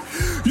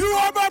 You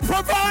are my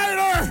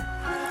provider.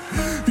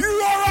 You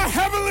are a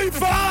heavenly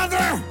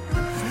Father.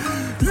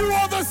 You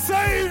are the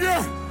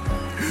Savior.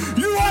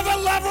 You are the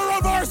lover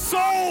of our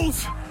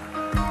souls.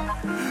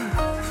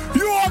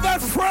 You are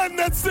that friend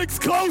that sticks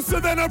closer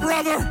than a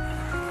brother.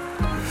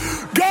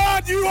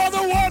 God, you are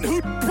the one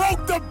who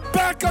broke the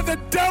back of the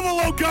devil,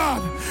 oh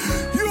God.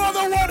 You are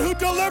the one who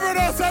delivered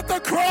us at the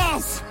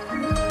cross.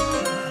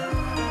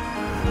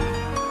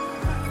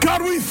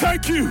 God, we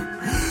thank you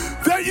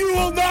that you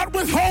will not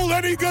withhold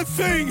any good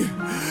thing.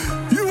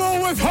 You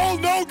will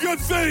withhold no good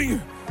thing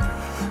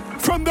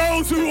from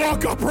those who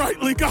walk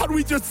uprightly. God,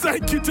 we just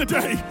thank you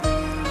today.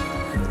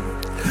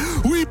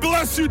 We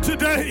bless you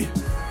today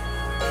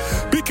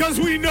because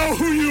we know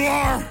who you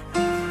are.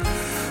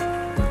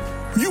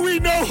 We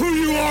know who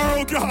you are,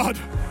 oh God.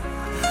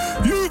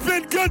 You've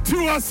been good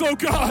to us, oh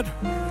God,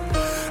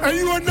 and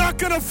you are not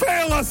going to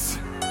fail us.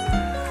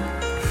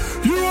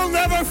 You will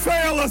never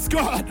fail us,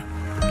 God.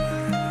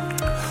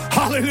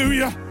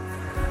 Hallelujah.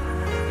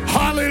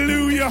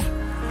 Hallelujah.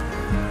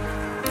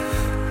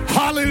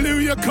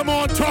 Hallelujah. Come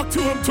on, talk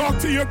to him. Talk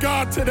to your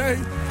God today.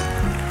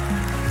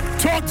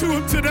 Talk to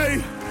him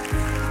today.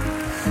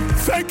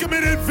 Thank him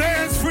in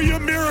advance for your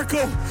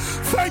miracle.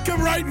 Thank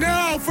him right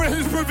now for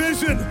his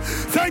provision.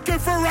 Thank him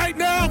for right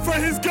now for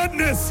his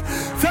goodness.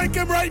 Thank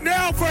him right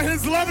now for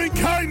his loving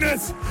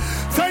kindness.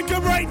 Thank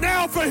him right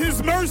now for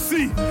his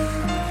mercy.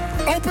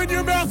 Open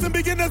your mouth and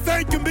begin to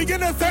thank him.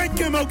 Begin to thank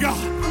him, oh God.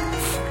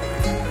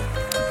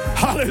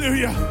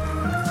 Hallelujah.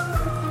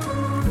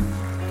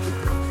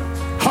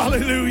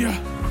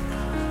 Hallelujah.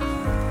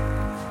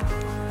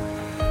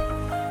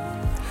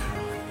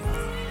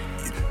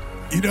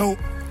 You know,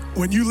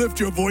 when you lift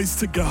your voice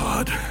to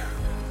God,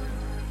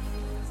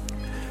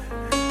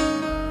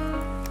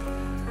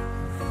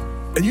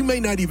 and you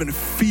may not even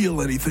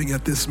feel anything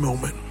at this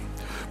moment,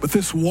 but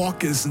this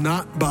walk is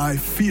not by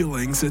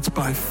feelings, it's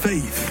by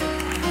faith.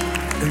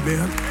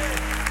 Amen.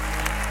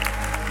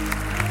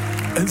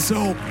 And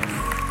so,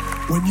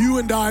 when you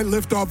and I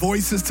lift our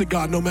voices to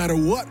God, no matter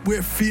what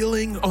we're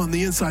feeling on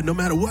the inside, no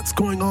matter what's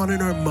going on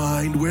in our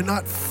mind, we're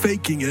not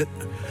faking it,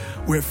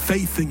 we're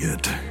faithing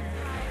it.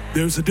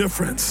 There's a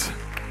difference.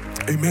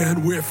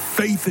 Amen. We're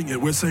faithing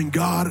it. We're saying,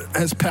 God,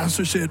 as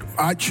Pastor said,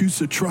 I choose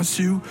to trust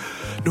you.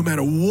 No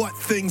matter what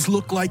things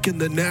look like in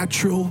the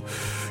natural,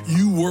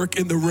 you work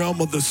in the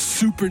realm of the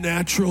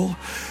supernatural.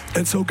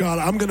 And so, God,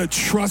 I'm going to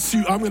trust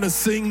you. I'm going to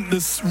sing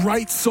this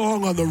right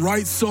song on the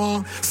right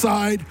song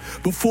side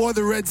before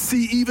the Red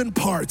Sea even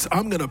parts.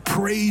 I'm going to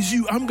praise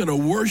you. I'm going to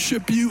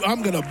worship you.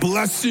 I'm going to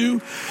bless you.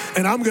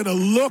 And I'm going to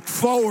look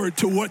forward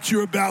to what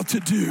you're about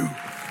to do.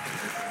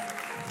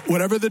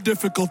 Whatever the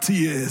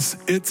difficulty is,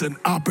 it's an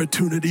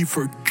opportunity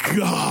for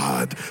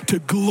God to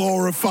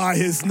glorify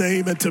his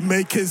name and to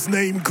make his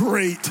name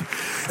great.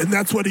 And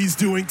that's what he's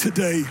doing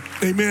today.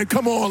 Amen.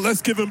 Come on,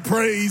 let's give him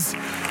praise.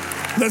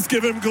 Let's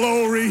give him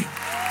glory.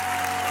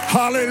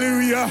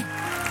 Hallelujah.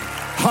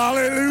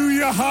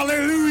 Hallelujah.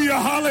 Hallelujah.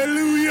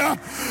 Hallelujah.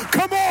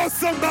 Come on,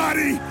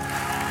 somebody.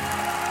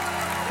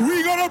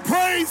 We're going to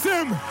praise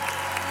him.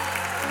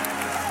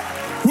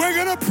 We're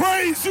going to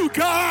praise you,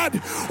 God.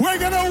 We're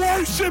going to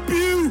worship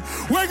you.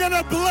 We're going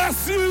to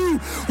bless you.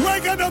 We're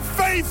going to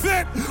faith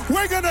it.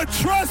 We're going to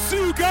trust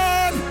you,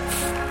 God.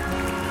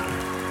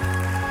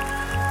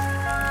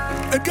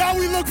 And God,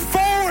 we look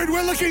forward.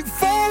 We're looking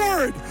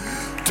forward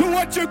to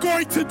what you're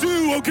going to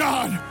do, oh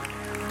God.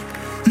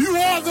 You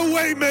are the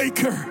way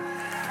maker.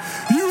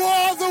 You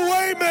are the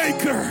way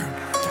maker.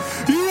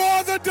 You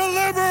are the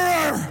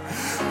deliverer.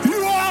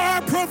 You are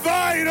our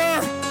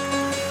provider.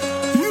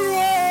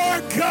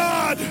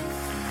 God,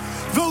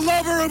 the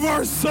lover of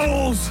our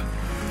souls.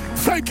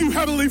 Thank you,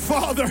 Heavenly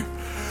Father,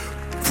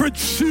 for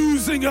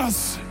choosing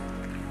us,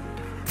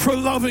 for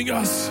loving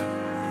us,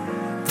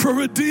 for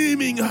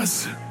redeeming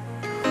us,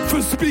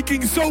 for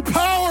speaking so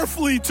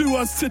powerfully to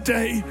us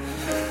today.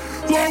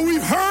 Lord,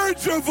 we've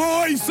heard your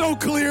voice so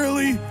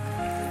clearly,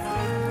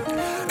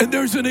 and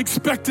there's an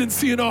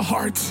expectancy in our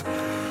hearts.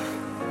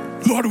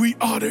 Lord, we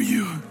honor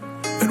you,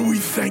 and we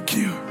thank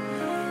you.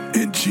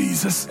 In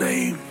Jesus'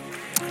 name.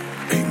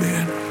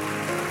 Amen.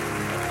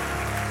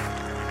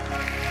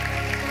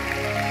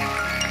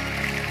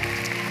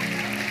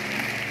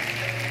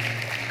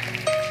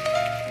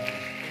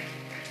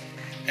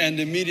 And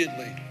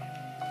immediately,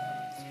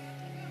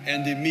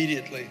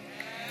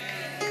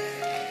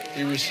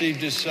 he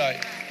received his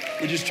sight.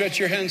 Would you stretch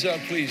your hands out,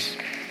 please?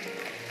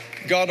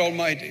 God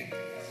Almighty,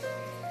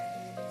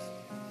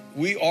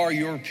 we are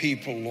your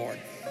people, Lord.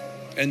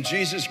 And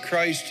Jesus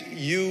Christ,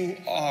 you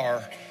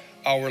are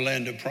our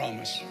land of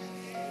promise.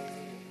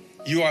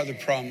 You are the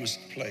promised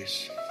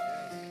place.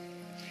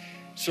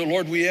 So,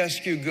 Lord, we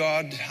ask you,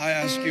 God, I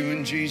ask you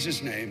in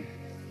Jesus' name,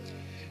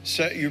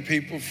 set your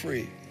people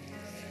free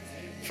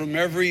from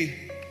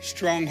every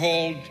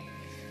stronghold.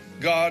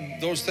 God,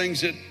 those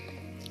things that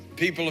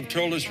people have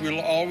told us we'll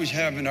always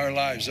have in our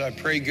lives, I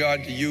pray,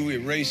 God, that you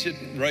erase it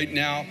right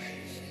now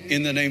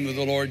in the name of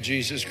the Lord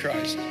Jesus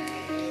Christ.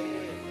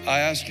 I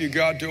ask you,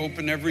 God, to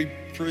open every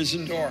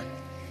prison door,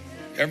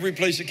 every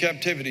place of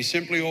captivity.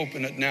 Simply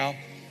open it now,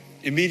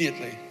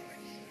 immediately,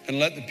 and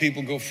let the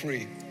people go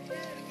free.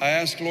 I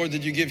ask, Lord,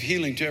 that you give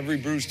healing to every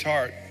bruised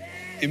heart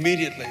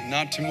immediately,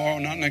 not tomorrow,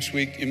 not next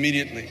week,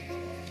 immediately.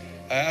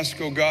 I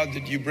ask, oh God,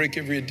 that you break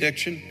every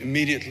addiction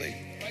immediately.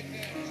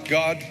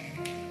 God,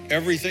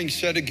 everything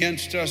set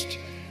against us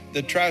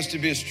that tries to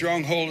be a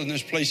stronghold in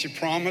this place of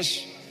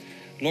promise,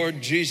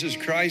 Lord Jesus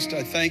Christ,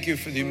 I thank you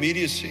for the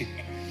immediacy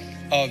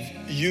of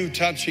you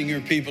touching your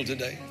people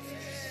today.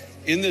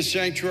 In this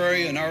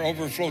sanctuary and our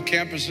overflow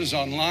campuses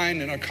online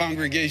and our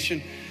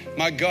congregation,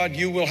 my God,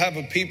 you will have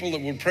a people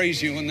that will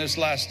praise you in this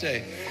last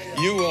day.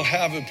 You will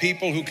have a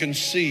people who can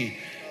see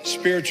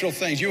spiritual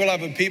things. You will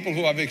have a people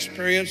who have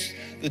experienced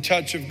the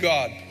touch of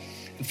God.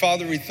 And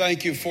Father, we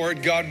thank you for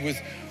it, God,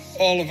 with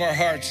all of our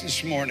hearts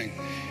this morning.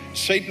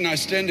 Satan, I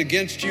stand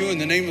against you in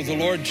the name of the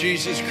Lord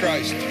Jesus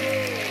Christ.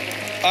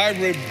 I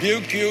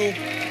rebuke you.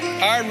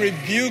 I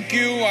rebuke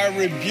you. I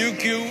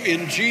rebuke you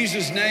in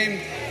Jesus'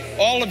 name.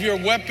 All of your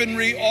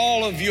weaponry,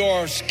 all of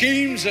your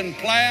schemes and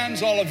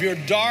plans, all of your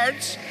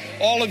darts,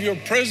 all of your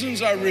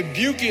prisons. I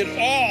rebuke it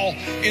all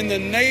in the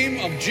name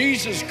of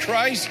Jesus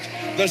Christ,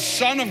 the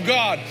Son of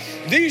God.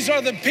 These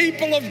are the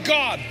people of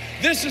God.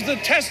 This is the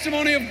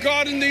testimony of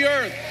God in the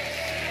earth.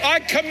 I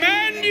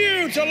command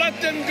you to let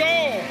them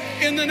go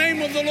in the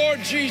name of the Lord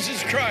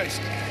Jesus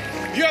Christ.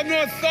 You have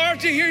no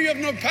authority here. You have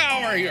no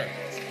power here.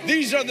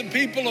 These are the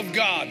people of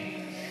God.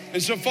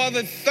 And so,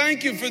 Father,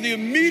 thank you for the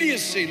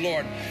immediacy,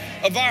 Lord,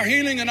 of our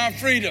healing and our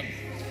freedom.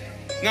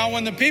 Now,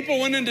 when the people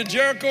went into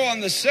Jericho on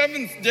the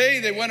 7th day,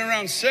 they went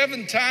around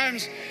 7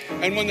 times.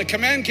 And when the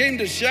command came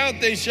to shout,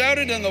 they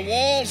shouted, and the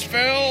walls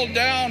fell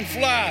down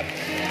flat.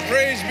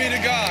 Praise be to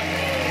God.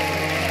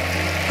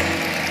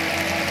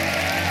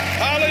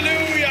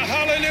 Hallelujah,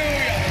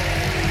 hallelujah.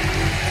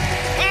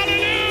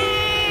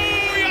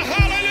 Hallelujah,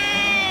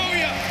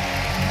 hallelujah.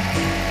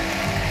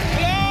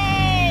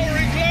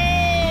 Glory,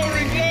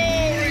 glory,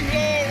 glory,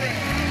 glory.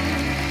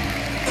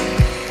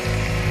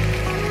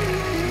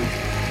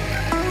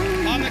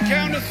 On the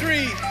count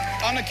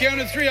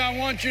of three, I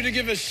want you to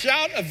give a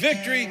shout of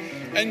victory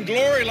and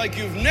glory like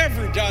you've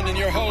never done in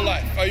your whole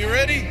life. Are you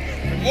ready?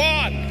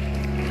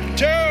 1,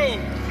 2,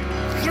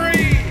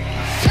 3.